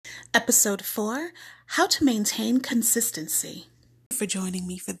Episode 4, How to Maintain Consistency. Thank you for joining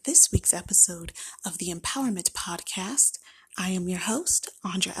me for this week's episode of the Empowerment Podcast. I am your host,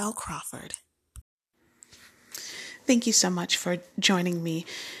 Andra L. Crawford. Thank you so much for joining me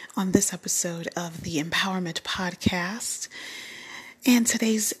on this episode of the Empowerment Podcast. And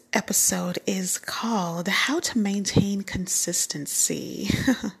today's episode is called How to Maintain Consistency.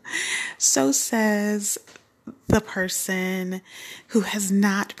 So says the person who has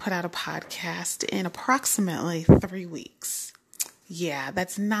not put out a podcast in approximately 3 weeks. Yeah,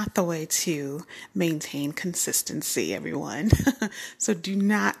 that's not the way to maintain consistency, everyone. So do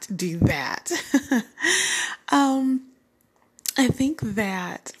not do that. I think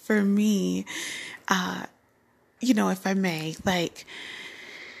that for me, if I may,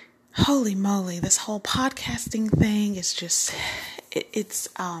 holy moly, this whole podcasting thing is just, it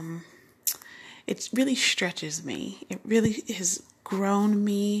really stretches me. It really has grown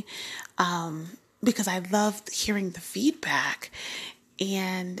me, because I love hearing the feedback.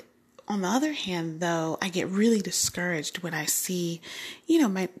 And on the other hand, though, I get really discouraged when I see,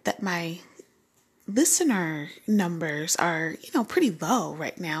 that my listener numbers are, pretty low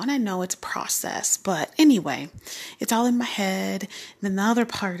right now. And I know it's a process, but anyway, it's all in my head. And then the other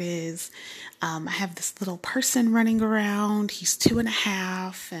part is, I have this little person running around. He's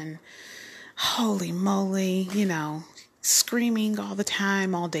 2.5 and holy moly, screaming all the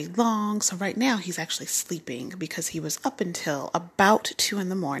time, all day long. So right now he's actually sleeping because he was up until about 2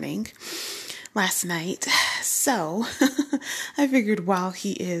 a.m. last night. So I figured while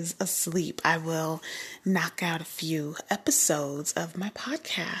he is asleep, I will knock out a few episodes of my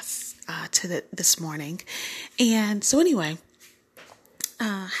podcast this morning. And so anyway,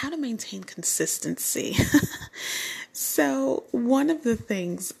 how to maintain consistency. So one of the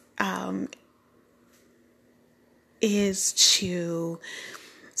things is to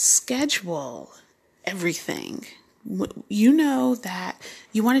schedule everything. You know that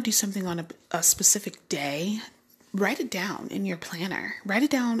you want to do something on a specific day, write it down in your planner. Write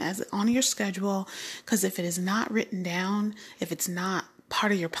it down as on your schedule, because if it is not written down, if it's not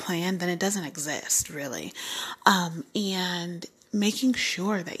part of your plan, then it doesn't exist, really. And making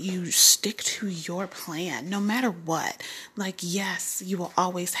sure that you stick to your plan, no matter what. Yes, you will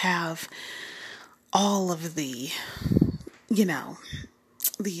always have all of the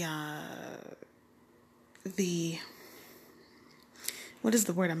what is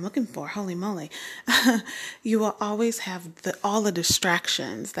the word I'm looking for? Holy moly. You will always have all the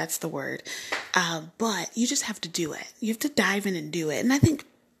distractions. That's the word. But you just have to do it. You have to dive in and do it. And I think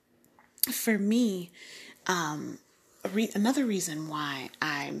for me, another reason why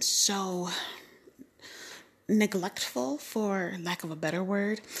I'm so neglectful, for lack of a better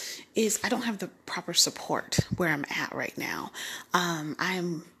word, is I don't have the proper support where I'm at right now.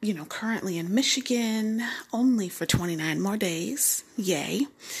 I'm, currently in Michigan only for 29 more days. Yay.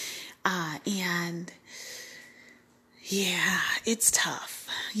 And yeah, it's tough.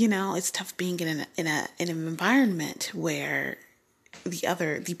 It's tough being in an environment where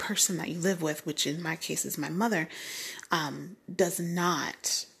the person that you live with, which in my case is my mother, does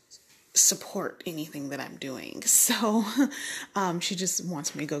not support anything that I'm doing. So she just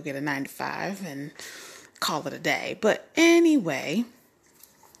wants me to go get a 9-to-5 and call it a day. But anyway,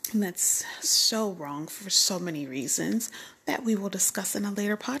 that's so wrong for so many reasons that we will discuss in a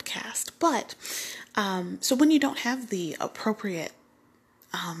later podcast. But so when you don't have the appropriate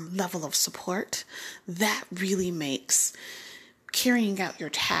level of support, that really makes carrying out your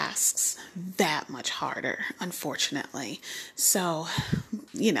tasks that much harder, unfortunately. So,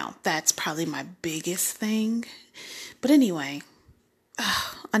 that's probably my biggest thing. But anyway,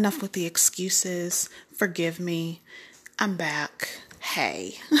 enough with the excuses. Forgive me. I'm back.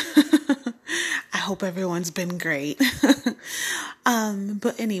 Hey. I hope everyone's been great.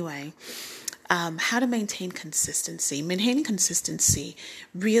 But anyway, how to maintain consistency. Maintaining consistency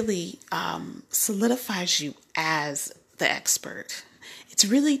really solidifies you as the expert. It's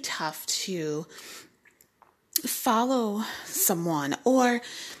really tough to follow someone or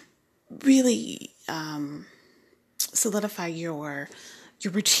really solidify your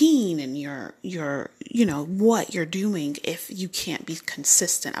routine and your what you're doing if you can't be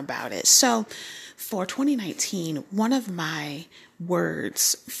consistent about it. So for 2019, one of my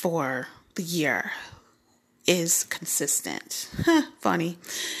words for the year is consistent. Funny.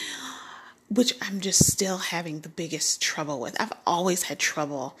 Which I'm just still having the biggest trouble with. I've always had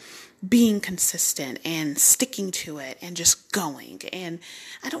trouble being consistent and sticking to it and just going. And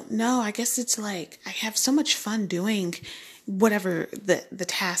I don't know, I guess it's like I have so much fun doing whatever the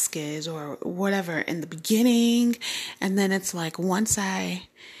task is or whatever in the beginning. And then it's like once I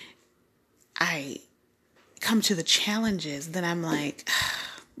I come to the challenges, then I'm like,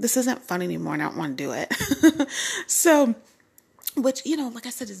 this isn't fun anymore and I don't want to do it. So, which, like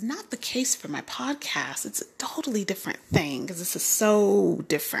I said, is not the case for my podcast. It's a totally different thing because this is so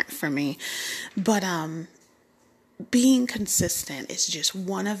different for me. But, being consistent is just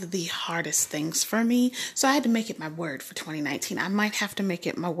one of the hardest things for me. So I had to make it my word for 2019. I might have to make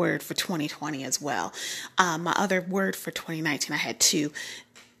it my word for 2020 as well. My other word for 2019, I had two,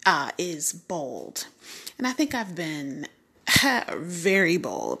 is bold. And I think I've been very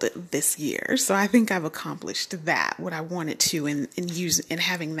bold this year. So I think I've accomplished that, what I wanted to in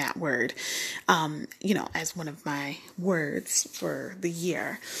having that word, as one of my words for the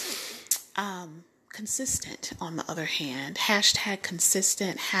year. Consistent, on the other hand, hashtag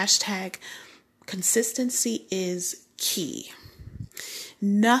consistent, hashtag consistency is key.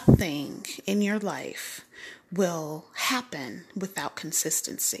 Nothing in your life will happen without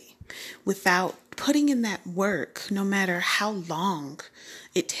consistency, without putting in that work, no matter how long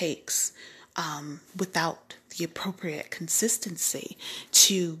it takes, without the appropriate consistency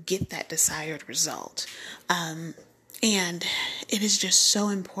to get that desired result. And it is just so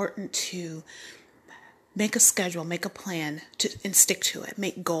important to make a schedule, make a plan, and stick to it.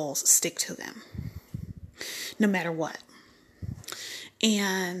 Make goals, stick to them, no matter what.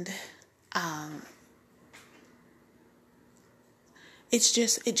 And it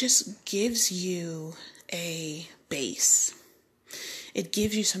just gives you a base. It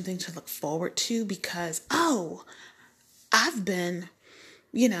gives you something to look forward to because, I've been,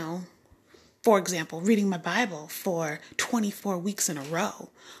 for example, reading my Bible for 24 weeks in a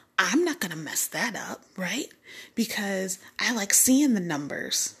row. I'm not going to mess that up, right? Because I like seeing the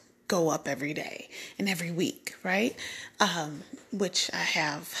numbers go up every day and every week, right? Which I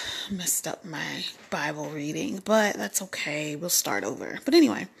have messed up my Bible reading, but that's okay. We'll start over. But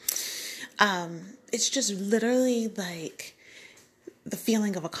anyway, it's just literally like the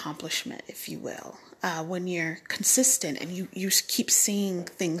feeling of accomplishment, if you will, when you're consistent and you keep seeing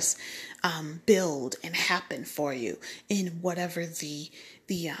things build and happen for you in whatever the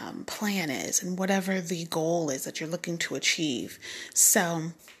plan is and whatever the goal is that you're looking to achieve.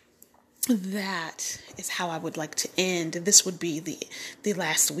 So that is how I would like to end. This would be the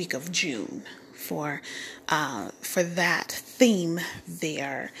last week of June for that theme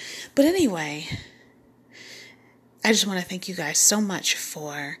there. But anyway, I just want to thank you guys so much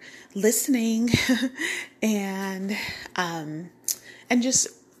for listening and just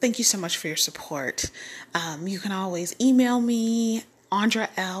thank you so much for your support. You can always email me,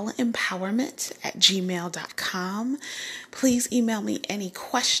 AndraLEmpowerment@gmail.com. Please email me any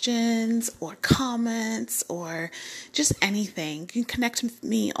questions or comments or just anything. You can connect with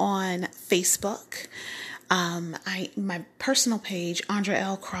me on Facebook. My personal page, Andra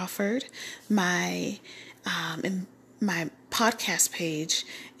L. Crawford. My podcast page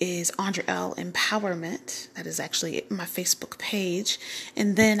is Andra L. Empowerment. That is actually my Facebook page.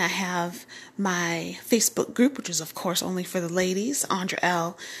 And then I have my Facebook group, which is of course only for the ladies, Andra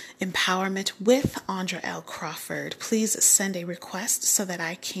L. Empowerment with Andra L. Crawford. Please send a request so that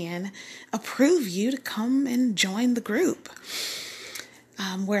I can approve you to come and join the group.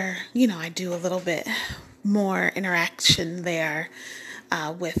 Where, I do a little bit more interaction there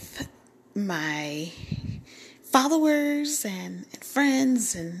with my followers and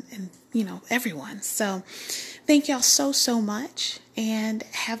friends and everyone. So thank y'all so much and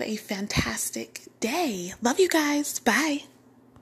have a fantastic day. Love you guys. Bye.